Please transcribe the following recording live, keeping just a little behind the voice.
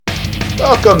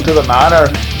Welcome to the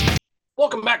Manor.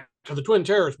 Welcome back to the Twin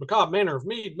Terrors Macabre Manor of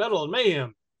Mead, Metal, and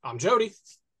Mayhem. I'm Jody.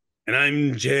 And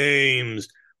I'm James.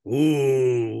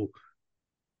 Ooh,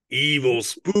 evil,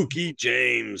 spooky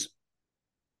James.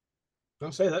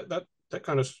 I'll say that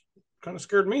kind of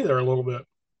scared me there a little bit.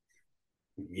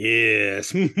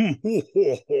 Yes.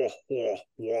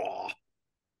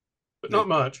 But not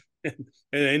much.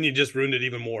 And you just ruined it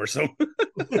even more. So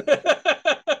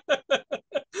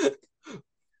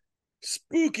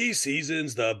spooky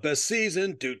season's the best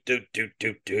season. Do.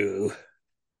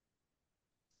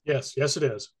 Yes, it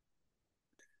is.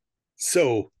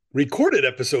 So recorded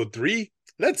episode 3.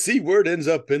 Let's see where it ends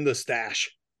up in the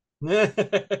stash. But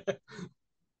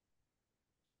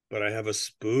I have a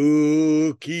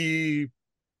spooky.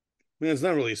 It's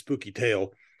not really a spooky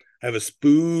tale. I have a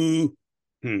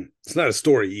It's not a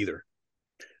story either.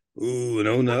 Ooh,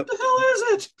 no. What the hell is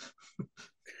it?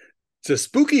 It's a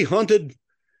spooky haunted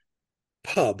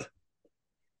pub.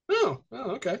 Oh,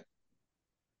 okay.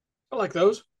 I like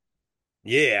those.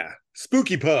 Yeah,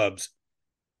 spooky pubs.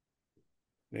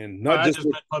 And not I just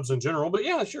meant pubs in general, but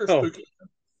yeah, sure, Oh. spooky.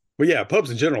 Well, yeah, pubs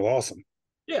in general, awesome.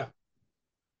 Yeah.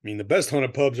 I mean, the best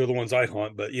haunted pubs are the ones I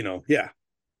haunt, but yeah.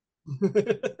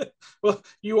 Well,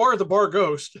 you are the bar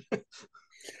ghost.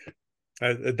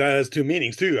 That has two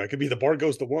meanings too. I could be the bar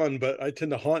ghost of one, but I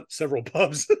tend to haunt several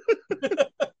pubs.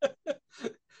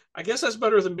 I guess that's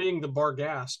better than being the bar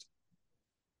ghast.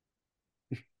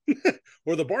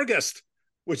 Or the bar guest,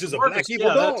 which is a Bar black ghost, evil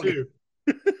yeah, dog. that too.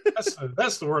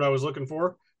 That's the word I was looking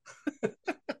for.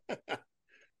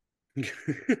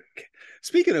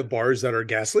 Speaking of bars that are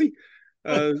ghastly,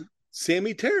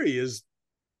 Sammy Terry is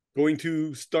going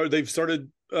to start. They've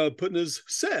started putting his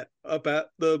set up at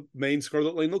the main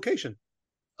Scarlet Lane location.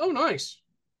 Oh, nice.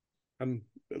 It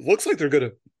looks like they're going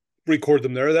to record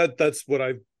them there. That's what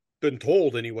I've been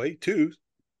told anyway, too.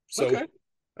 So Okay.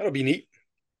 That'll be neat.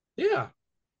 Yeah.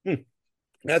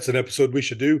 That's an episode we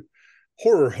should do.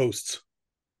 Horror hosts.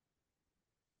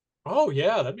 Oh,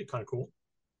 yeah, that'd be kind of cool.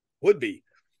 Would be.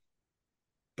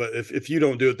 But if you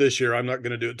don't do it this year, I'm not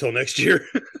going to do it till next year.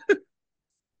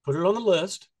 Put it on the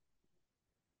list.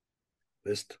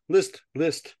 List. Put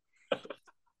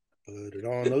it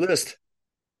on the list.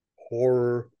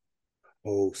 Horror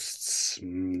hosts.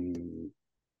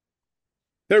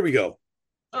 There we go.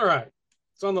 All right.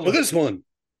 It's on the Well, list. this one.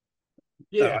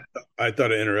 Yeah. I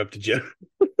thought I interrupted you.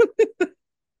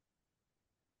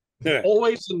 Yeah.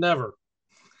 Always and never.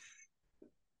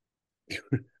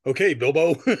 Okay,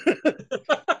 Bilbo.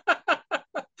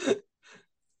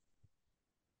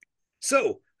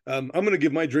 So, I'm going to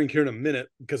give my drink here in a minute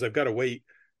because I've got to wait.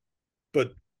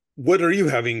 But what are you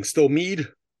having? Still mead?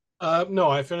 No,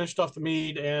 I finished off the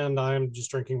mead and I'm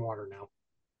just drinking water now.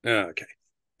 Okay.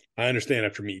 I understand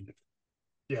after mead.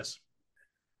 Yes.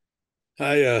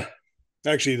 I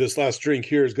actually, this last drink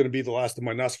here is going to be the last of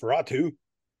my Nosferatu.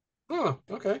 Oh,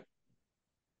 okay.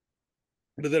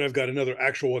 But then I've got another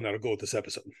actual one that'll go with this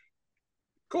episode.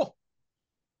 Cool.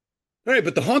 All right,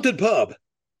 but the haunted pub.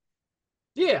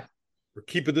 Yeah. We're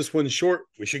keeping this one short.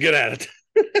 We should get at it.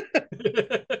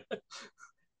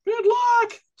 Good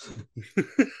luck.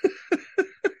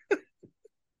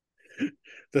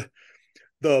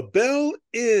 The Bell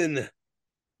Inn,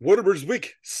 Waterburswick,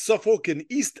 Suffolk, in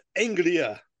East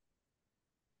Anglia.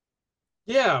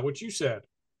 Yeah, what you said.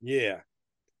 Yeah.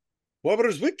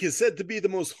 Waterburswick is said to be the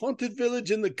most haunted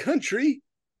village in the country.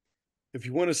 If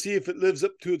you want to see if it lives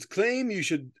up to its claim, you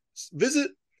should visit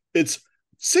its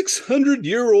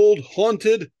 600-year-old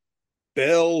haunted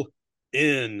Bell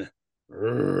Inn.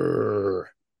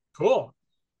 Cool.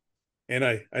 And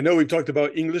I know we've talked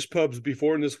about English pubs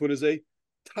before, and this one is a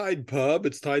Tide pub.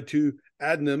 It's tied to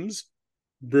Adnams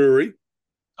Brewery.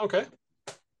 Okay.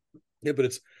 Yeah, but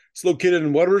it's located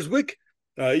in Waterburswick.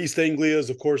 East Anglia is,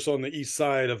 of course, on the east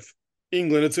side of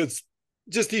England. It's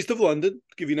just east of London,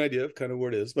 to give you an idea of kind of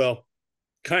where it is. Well,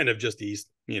 kind of just east,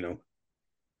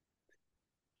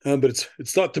 but it's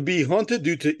thought to be haunted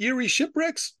due to eerie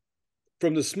shipwrecks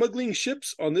from the smuggling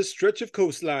ships on this stretch of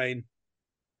coastline.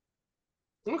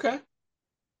 Okay.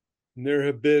 And there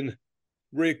have been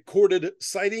recorded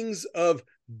sightings of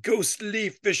ghostly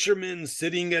fishermen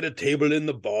sitting at a table in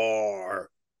the bar.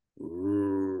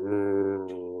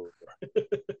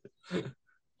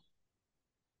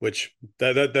 Which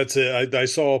that's it. I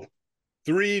saw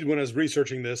 3 when I was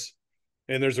researching this,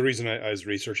 and there's a reason I was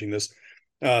researching this.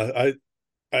 I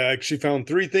actually found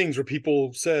 3 things where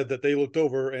people said that they looked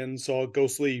over and saw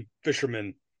ghostly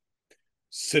fishermen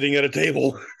sitting at a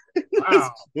table.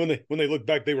 Wow. when they looked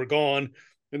back, they were gone,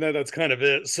 and that's kind of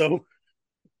it. So,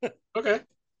 okay,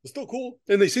 it's still cool,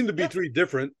 and they seem to be 3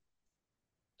 different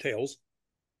tales.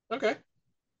 Okay.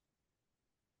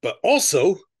 But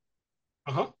also,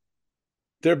 Uh-huh.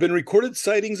 there have been recorded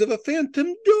sightings of a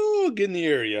phantom dog in the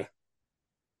area.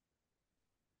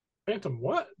 Phantom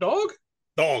what? Dog?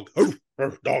 Dog. Arf,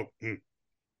 arf, dog.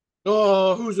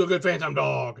 Oh, who's a good phantom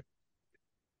dog?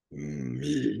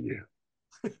 Me.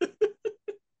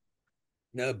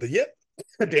 But yep.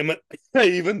 Damn it.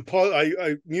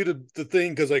 I muted the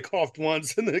thing because I coughed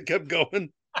once and then it kept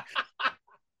going.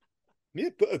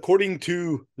 Yep. According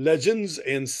to legends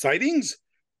and sightings,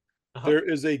 Uh-huh. there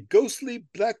is a ghostly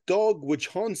black dog which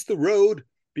haunts the road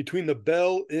between the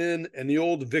Bell Inn and the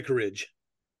old vicarage,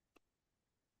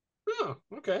 Oh,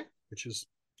 okay. which is,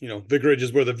 vicarage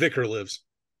is where the vicar lives,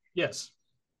 Yes.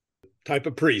 type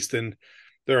of priest. And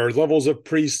there are levels of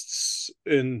priests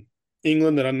in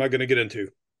England that I'm not going to get into.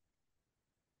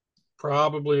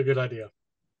 Probably a good idea.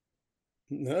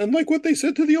 Unlike what they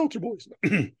said to the altar boys.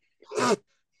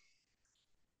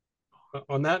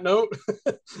 On that note,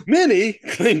 Many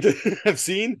claim to have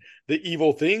seen the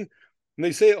evil thing, and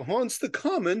they say it haunts the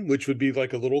common, which would be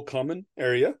like a little common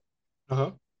area,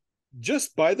 uh-huh.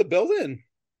 just by the Bell Inn.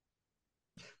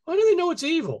 Why do they know it's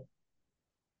evil?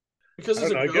 Because I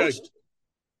it's don't a know. ghost?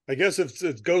 I guess if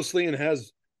it's ghostly and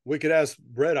has wicked ass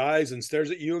red eyes and stares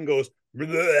at you and goes,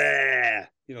 bleh,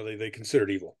 they consider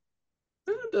it evil.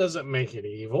 That doesn't make it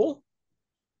evil.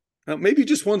 Maybe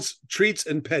just wants treats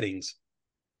and pettings.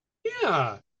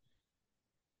 Yeah.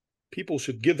 People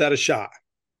should give that a shot.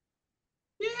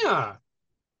 Yeah.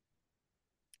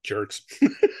 Jerks.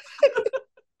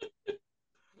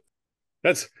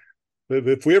 That's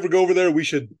if we ever go over there, we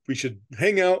should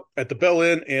hang out at the Bell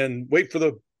Inn and wait for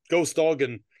the ghost dog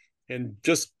and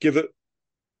just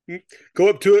go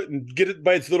up to it and get it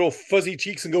by its little fuzzy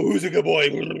cheeks and go, "Who's a good boy?"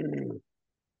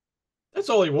 That's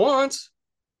all he wants.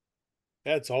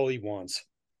 That's all he wants.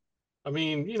 I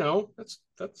mean,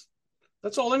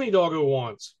 that's all any doggo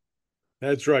wants.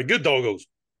 That's right. Good doggos.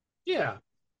 Yeah.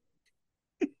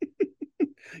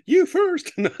 You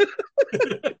first.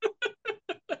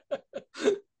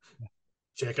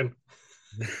 Chicken.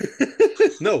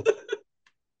 No,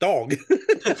 dog.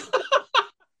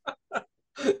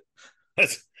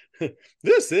 That's,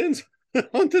 this ends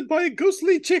haunted by a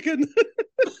ghostly chicken.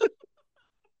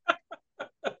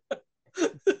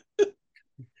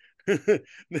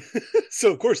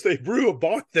 So of course they brew a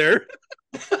Bach there.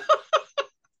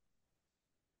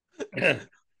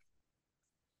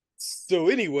 So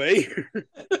anyway,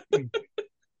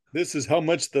 this is how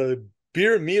much the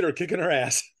beer and meat are kicking our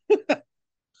ass.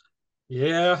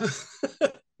 Yeah.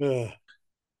 Uh,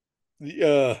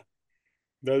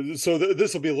 so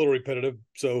this will be a little repetitive,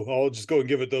 so I'll just go and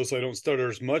give it those so I don't stutter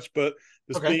as much. But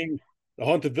this Okay. being a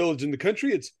haunted village in the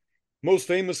country, its most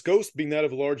famous ghost being that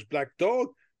of a large black dog,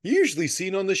 usually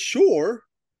seen on the shore,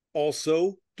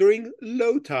 also during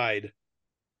low tide.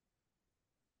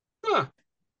 Huh.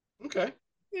 Okay.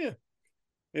 Yeah,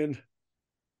 and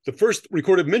the first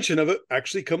recorded mention of it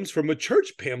actually comes from a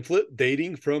church pamphlet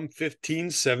dating from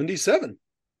 1577.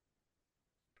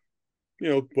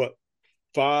 What,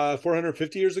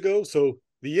 450 years ago? So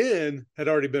the inn had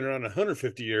already been around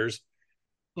 150 years,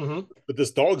 Mm-hmm. but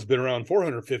this dog's been around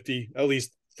 450, at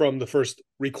least from the first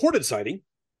recorded sighting.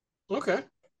 Okay.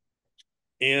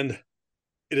 And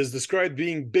it is described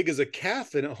being big as a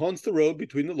calf, and it haunts the road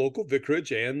between the local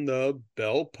vicarage and the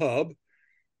Bell Pub,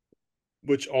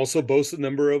 which also boasts a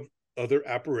number of other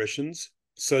apparitions,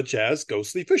 such as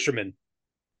ghostly fishermen.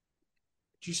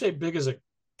 Did you say big as a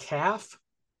calf?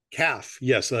 Calf,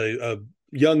 yes, a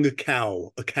young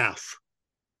cow, a calf.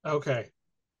 Okay.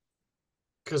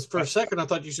 Because for a second I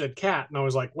thought you said cat, and I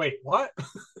was like, wait, what?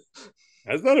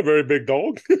 That's not a very big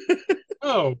dog.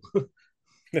 Oh.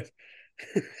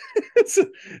 It's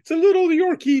a little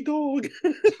Yorkie dog.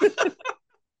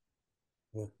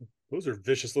 Those are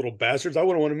vicious little bastards. I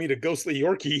wouldn't want to meet a ghostly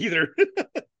Yorkie either.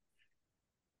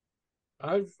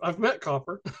 I've met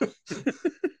Copper.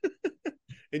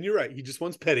 And you're right. He just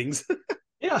wants pettings.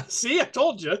 Yeah, see, I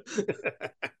told you.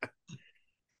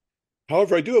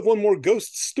 However, I do have one more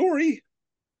ghost story.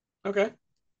 Okay.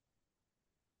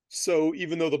 So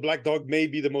even though the black dog may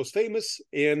be the most famous,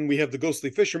 and we have the ghostly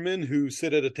fishermen who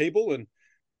sit at a table, and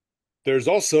there's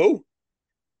also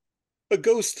a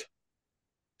ghost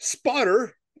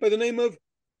spotter by the name of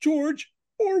George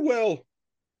Orwell.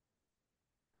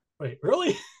 Wait,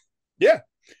 really? Yeah.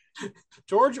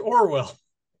 George Orwell.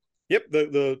 Yep,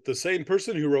 the same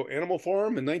person who wrote Animal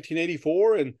Farm in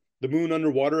 1984 and the Moon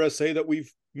Underwater essay that we've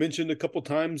mentioned a couple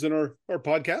times in our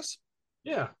podcasts.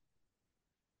 Yeah.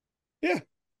 Yeah.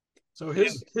 So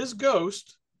his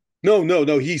ghost. No.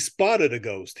 He spotted a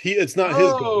ghost. It's not his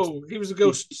ghost. Oh, he was a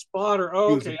ghost spotter. Oh,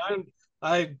 He was okay.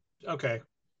 I okay.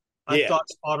 I Yeah. thought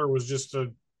spotter was just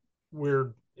a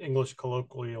weird English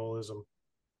colloquialism.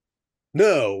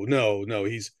 No.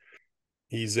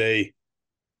 He's a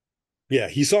yeah.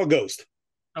 He saw a ghost.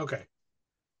 Okay,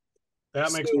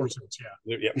 that makes more So sense.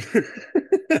 Yeah.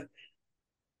 yeah.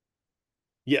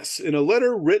 Yes, in a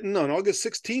letter written on August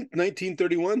 16th,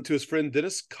 1931, to his friend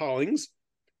Dennis Collings,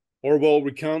 Orwell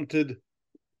recounted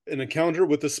an encounter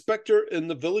with a specter in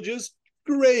the village's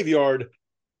graveyard.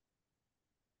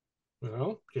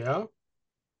 Well, yeah.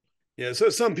 Yeah, so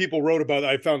some people wrote about it.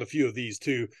 I found a few of these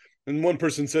too. And one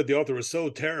person said the author was so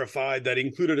terrified that he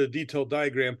included a detailed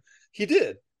diagram. He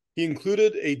did. He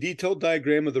included a detailed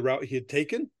diagram of the route he had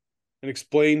taken and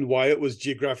explained why it was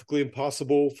geographically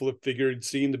impossible for the figure he'd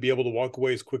seen to be able to walk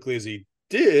away as quickly as he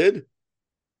did.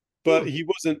 But he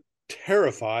wasn't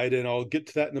terrified, and I'll get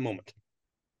to that in a moment.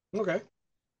 Okay.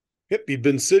 Yep, he'd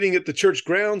been sitting at the church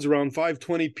grounds around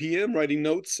 5:20 p.m. writing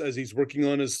notes as he's working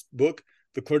on his book,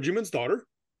 The Clergyman's Daughter,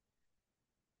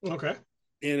 Okay.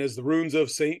 and as the ruins of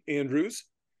St. Andrews.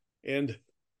 And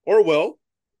Orwell,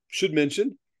 should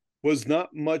mention, was not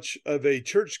much of a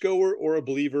churchgoer or a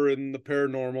believer in the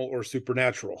paranormal or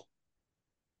supernatural,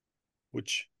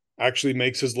 which actually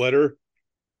makes his letter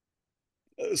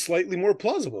slightly more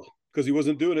plausible because he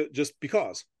wasn't doing it just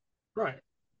because. Right.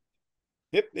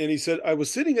 Yep, and he said, I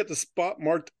was sitting at the spot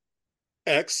marked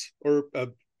X, or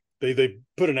they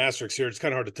put an asterisk here. It's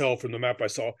kind of hard to tell from the map I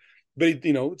saw, but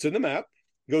it's in the map.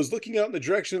 He goes looking out in the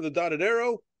direction of the dotted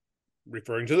arrow,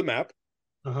 referring to the map.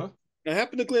 Uh-huh. I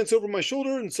happened to glance over my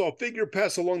shoulder and saw a figure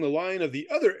pass along the line of the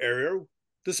other arrow,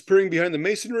 disappearing behind the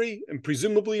masonry and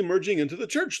presumably emerging into the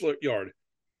churchyard.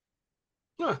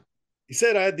 Huh. He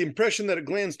said I had the impression that it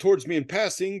glanced towards me in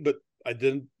passing, but I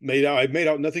made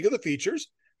out nothing of the features.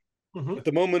 Mm-hmm. At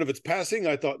the moment of its passing,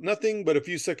 I thought nothing, but a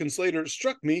few seconds later, it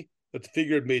struck me that the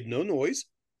figure had made no noise,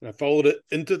 and I followed it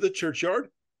into the churchyard.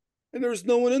 And there was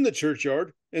no one in the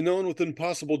churchyard, and no one within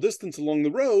possible distance along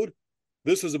the road.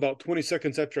 This was about 20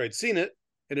 seconds after I'd seen it,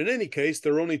 and in any case,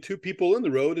 there were only two people in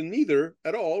the road, and neither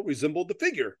at all resembled the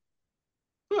figure.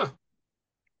 Huh.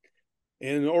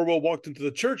 And Orwell walked into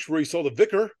the church where he saw the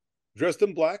vicar, dressed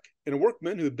in black, and a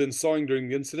workman who had been sawing during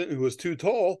the incident, who was too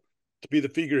tall to be the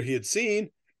figure he had seen.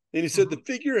 And he said the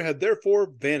figure had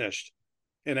therefore vanished,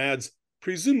 and adds,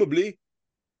 presumably,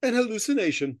 an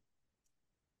hallucination.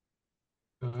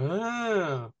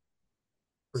 Ah,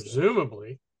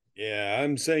 presumably. Yeah,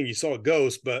 I'm saying he saw a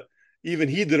ghost, but even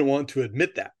he didn't want to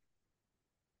admit that.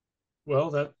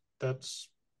 Well, that's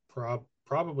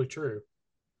probably true.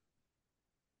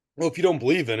 Well, if you don't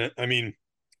believe in it, I mean,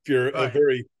 if you're a Right.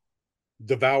 very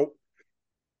devout,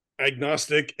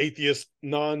 agnostic, atheist,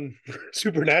 non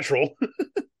supernatural.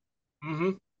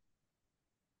 Mm-hmm.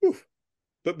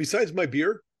 But besides my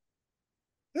beer,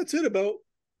 that's it about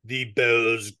the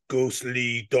Bell's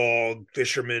Ghostly Dog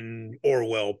Fisherman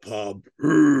Orwell Pub.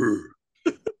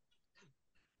 That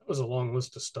was a long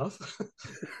list of stuff.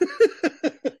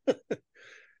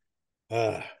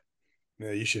 Ah,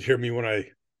 yeah, you should hear me when I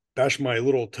bash my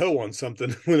little toe on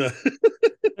something when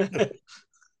the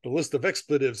list of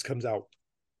expletives comes out.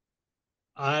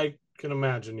 I can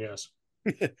imagine, yes.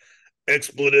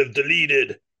 Expletive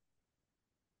deleted.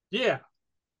 Yeah.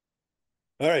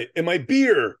 All right, and my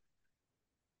beer.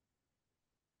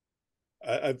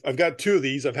 I've got two of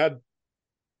these. I've had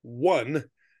one.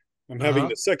 I'm having Uh-huh.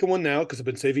 the second one now because I've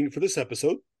been saving it for this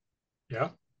episode. Yeah.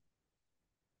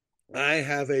 I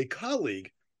have a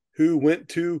colleague who went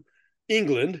to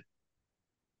England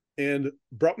and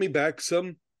brought me back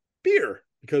some beer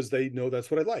because they know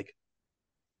that's what I like.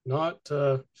 Not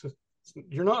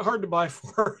you're not hard to buy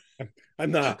for.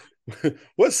 I'm not.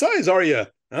 What size are you?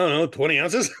 I don't know, 20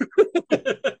 ounces.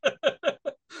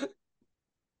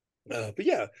 But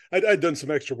yeah, I'd done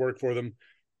some extra work for them.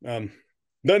 Um,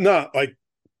 not like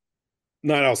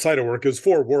not outside of work. It was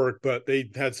for work, but they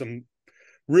had some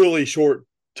really short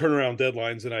turnaround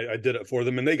deadlines, and I did it for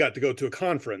them. And they got to go to a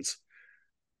conference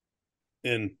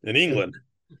in And England.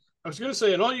 I was gonna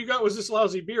say, and all you got was this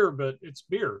lousy beer, but it's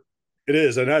beer. It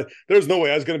is, and there was no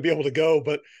way I was going to be able to go.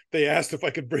 But they asked if I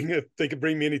could if they could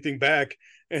bring me anything back,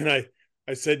 and I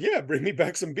said, yeah, bring me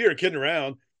back some beer, kidding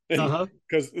around, and Uh-huh.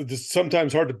 because it's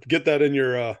sometimes hard to get that in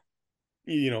your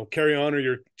carry on or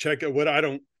your check. What I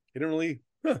don't, you don't really.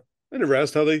 Huh, I never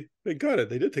asked how they got it.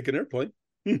 They did take an airplane.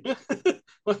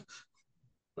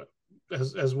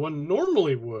 as one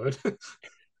normally would.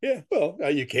 Yeah, well,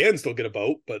 you can still get a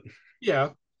boat, but Yeah,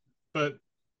 but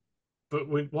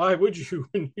why would you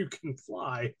when you can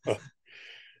fly?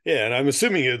 yeah, and I'm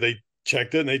assuming they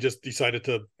checked it and they just decided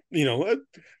to,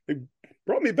 they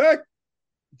brought me back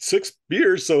 6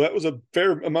 beers, so that was a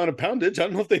fair amount of poundage. I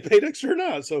don't know if they paid extra or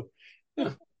not. So,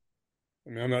 Yeah. I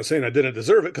mean, I'm not saying I didn't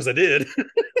deserve it because I did.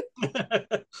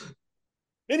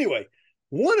 Anyway,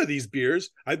 one of these beers,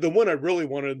 the one I really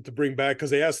wanted to bring back because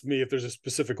they asked me if there's a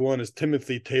specific one, is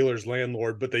Timothy Taylor's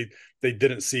Landlord, but they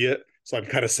didn't see it, so I'm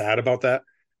kind of sad about that.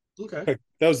 Okay.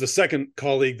 That was the second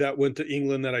colleague that went to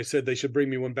England that I said they should bring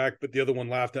me one back, but the other one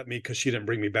laughed at me because she didn't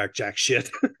bring me back jack shit.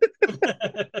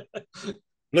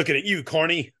 Looking at you,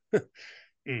 Corny.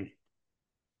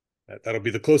 That'll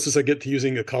be the closest I get to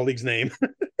using a colleague's name.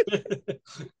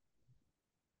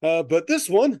 But this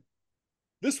one,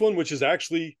 which is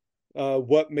actually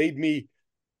what made me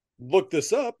look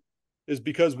this up, is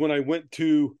because when I went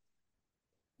to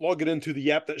log it into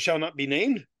the app that shall not be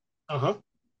named,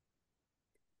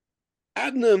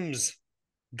 Adnams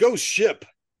Ghost Ship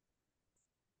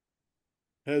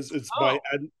by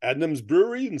Adnams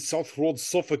Brewery in Southwold,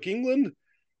 Suffolk, England.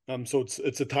 So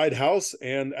it's a tied house,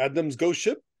 and Adnams Ghost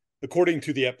Ship, according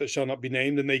to the app that shall not be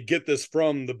named, and they get this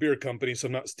from the beer company, so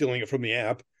I'm not stealing it from the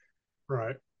app.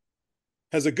 Right.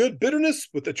 Has a good bitterness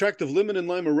with attractive lemon and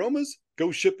lime aromas.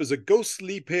 Ghost Ship is a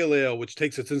ghostly pale ale, which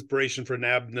takes its inspiration from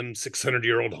Adnams'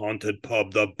 600-year-old haunted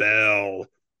pub, The Bell.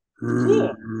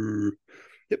 Cool.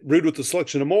 Yep, brewed with a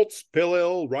selection of malts, pale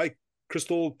ale, rye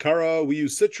crystal, cara. We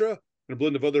use Citra and a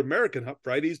blend of other American hop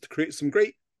varieties to create some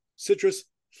great citrus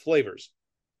flavors.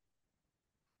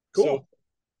 Cool. So,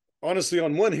 honestly,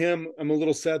 on one hand, I'm a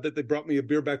little sad that they brought me a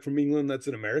beer back from England that's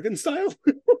an American style.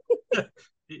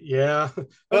 Yeah.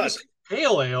 But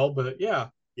pale ale, but yeah.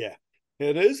 Yeah.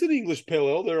 It is an English pale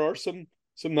ale. There are some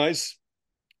nice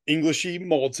Englishy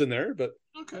malts in there, but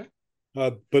okay.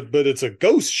 But it's a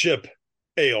Ghost Ship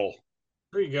ale.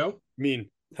 There you go. I mean,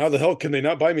 how the hell can they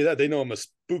not buy me that? They know I'm a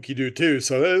spooky dude too,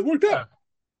 so it worked out.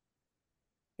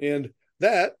 And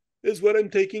that is what I'm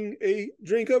taking a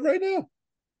drink of right now.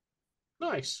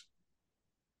 Nice.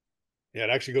 Yeah, it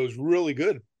actually goes really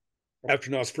good after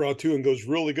Nosferatu, and goes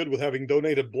really good with having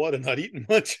donated blood and not eating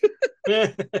much.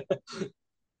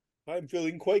 I'm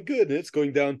feeling quite good, and it's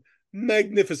going down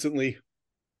magnificently.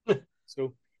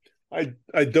 So I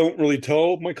don't really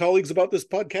tell my colleagues about this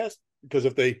podcast, because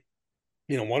if they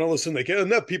want to listen, they can.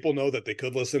 Enough people know that they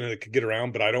could listen and it could get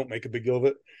around, but I don't make a big deal of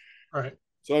it. All right.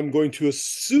 So I'm going to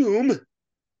assume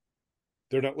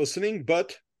they're not listening,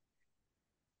 but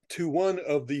to one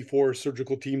of the 4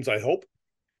 surgical teams, I hope,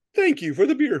 thank you for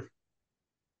the beer.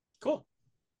 Cool.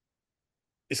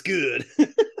 It's good.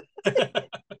 But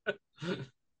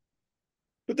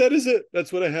that is it.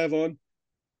 That's what I have on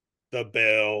the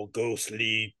Bell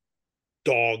Ghostly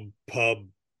Dog Pub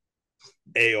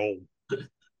Ale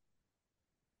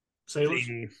Sailors.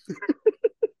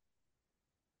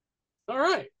 All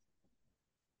right.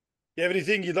 You have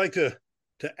anything you'd like to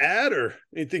add, or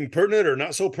anything pertinent or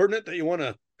not so pertinent that you want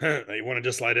to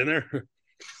just slide in there?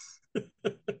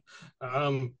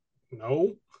 No.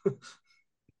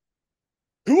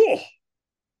 Cool.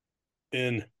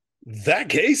 In that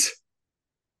case,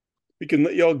 we can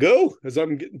let y'all go, as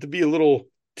I'm getting to be a little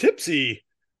tipsy.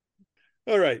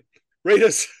 All right. Rate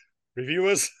us, review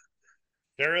us,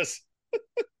 share us.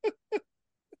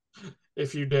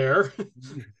 If you dare.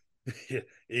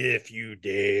 If you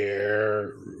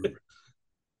dare.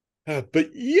 But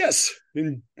yes,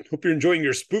 and hope you're enjoying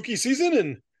your spooky season.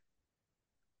 And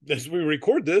as we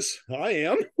record this, I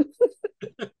am.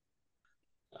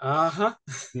 Uh-huh.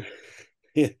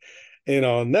 And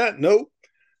on that note,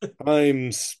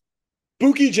 I'm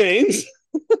Spooky James.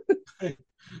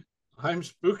 I'm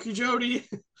Spooky Jody.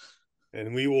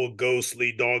 And we will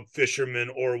ghostly dog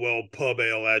fisherman Orwell pub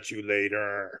ale at you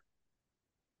later.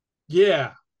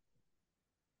 Yeah.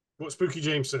 What Spooky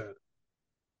James said.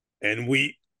 And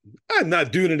I'm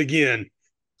not doing it again.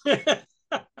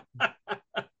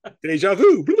 Deja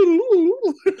vu.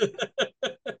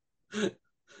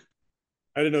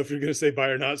 I didn't know if you're going to say bye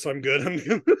or not, so I'm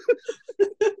good.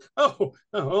 Oh,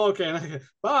 okay.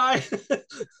 Bye.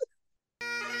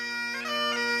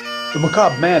 The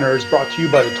Macabre Manor is brought to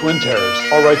you by the Twin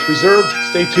Terrors. All rights reserved.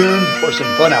 Stay tuned for some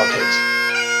fun outtakes.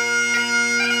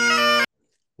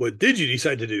 What did you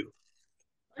decide to do?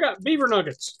 I got beaver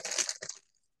nuggets.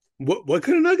 What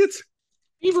kind of nuggets?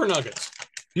 Beaver nuggets.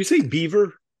 Did you say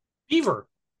beaver? Beaver.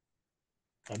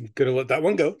 I'm going to let that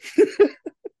one go.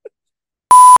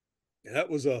 That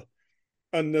was a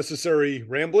unnecessary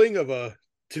rambling of a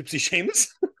tipsy Seamus.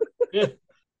 Yeah.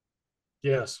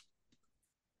 Yes.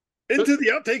 Into the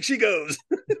outtake she goes.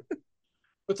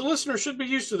 But the listener should be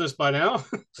used to this by now.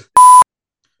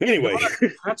 Anyway.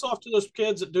 Hats off to those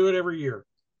kids that do it every year.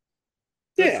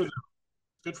 Good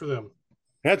for them.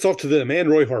 Hats off to them and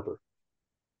Roy Harper.